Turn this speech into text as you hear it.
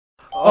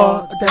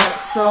All that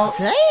salt,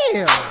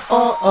 Damn.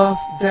 all of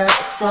that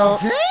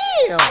salt,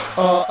 Damn.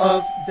 all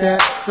of that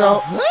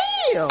salt,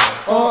 Damn.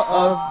 all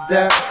of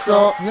that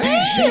salt,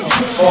 Damn.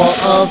 all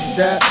of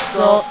that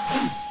salt,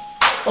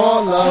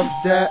 all of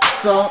that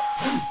salt,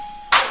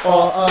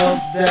 all of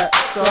that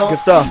salt, Good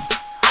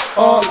stuff.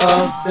 all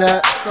of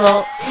that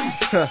salt.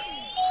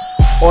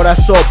 All that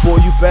salt,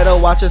 boy, you better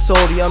watch your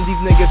sodium.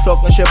 These niggas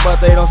talking shit, but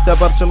they don't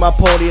step up to my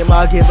podium.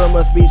 I give them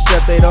a speech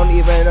that they don't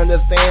even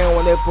understand.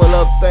 When they pull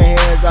up their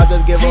hands, I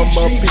just give them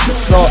a piece of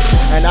salt.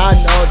 And I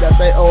know that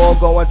they all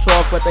go and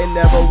talk, but they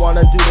never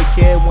wanna do the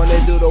kid when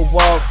they do the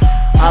walk.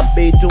 I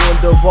be doing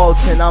the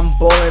waltz and I'm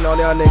bowling on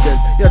y'all niggas.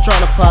 You're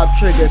trying to pop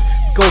triggers.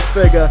 Go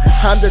figure,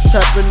 I'm the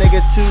type of nigga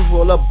to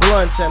roll up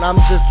blunts. And I'm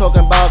just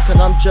talking about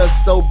cause I'm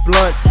just so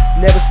blunt.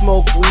 Never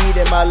smoked weed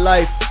in my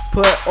life.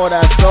 Put all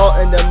that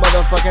salt in their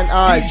motherfucking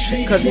eyes,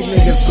 cause these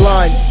niggas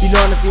blind. You know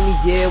what I mean?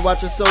 Yeah,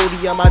 watch your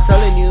sodium. I'm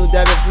telling you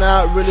that it's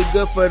not really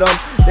good for them.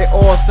 They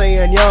all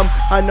saying yum,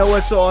 I know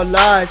it's all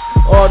lies.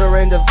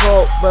 Ordering the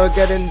salt, but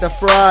getting the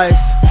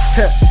fries.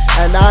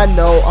 And I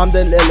know I'm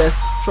the illest.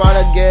 Trying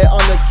to get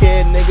on the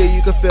kid, nigga, you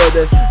can feel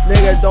this.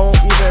 Nigga don't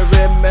even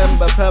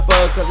remember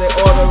pepper, cause they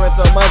ordering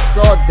so much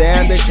salt,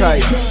 damn they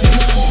tight.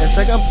 And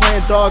second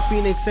playing Dark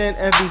Phoenix and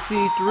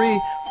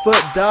MVC3. Foot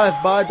dive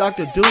by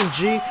Dr. Doom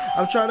G.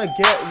 I'm trying to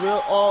get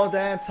real all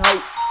damn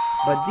tight,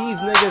 but these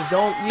niggas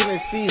don't even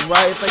see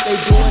right. It's like they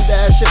doing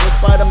that shit with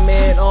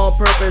Spider-Man on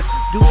purpose,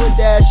 doing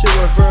that shit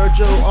with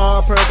Virgil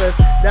on purpose.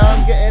 Now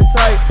I'm getting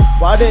tight.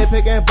 Why they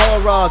picking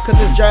Ball Rock?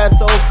 Cause it's jazz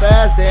so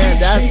fast, damn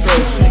that's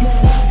crazy.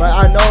 But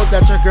I know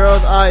that your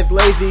girl's eyes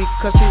lazy,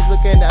 cause she's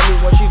looking at me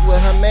when she's with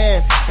her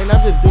man. And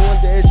I'm just doing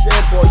this shit,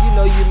 boy, you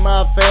know you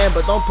my fan.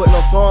 But don't put no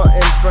thought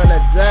in front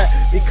of that,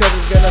 because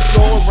it's gonna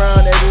go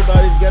around,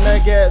 everybody's gonna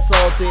get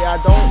salty. I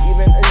don't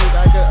even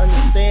I can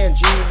understand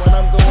G when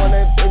I'm going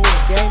in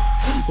this game.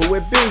 Who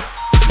it be?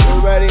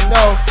 You already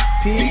know,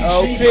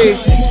 P.O.P.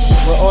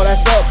 But all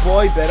that salt,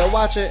 boy, you better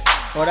watch it.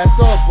 All that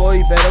salt, boy,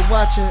 you better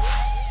watch it.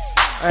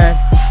 And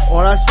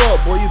all that salt,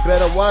 boy, you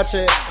better watch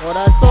it. All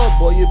that salt,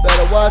 boy, you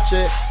better watch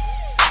it.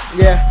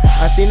 Yeah,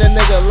 I seen a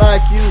nigga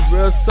like you,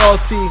 real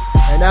salty.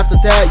 And after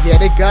that, yeah,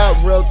 they got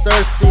real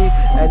thirsty.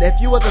 And if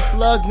you was a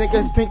slug,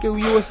 niggas thinking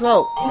you was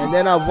salt. And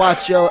then I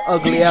watch your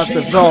ugly ass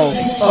dissolve.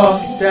 All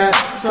that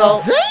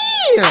salt,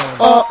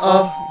 Damn. all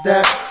of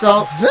that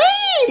salt,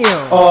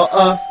 Damn. all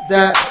of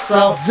that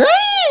salt,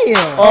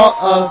 Damn. all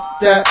of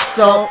that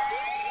salt.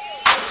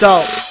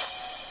 Salt.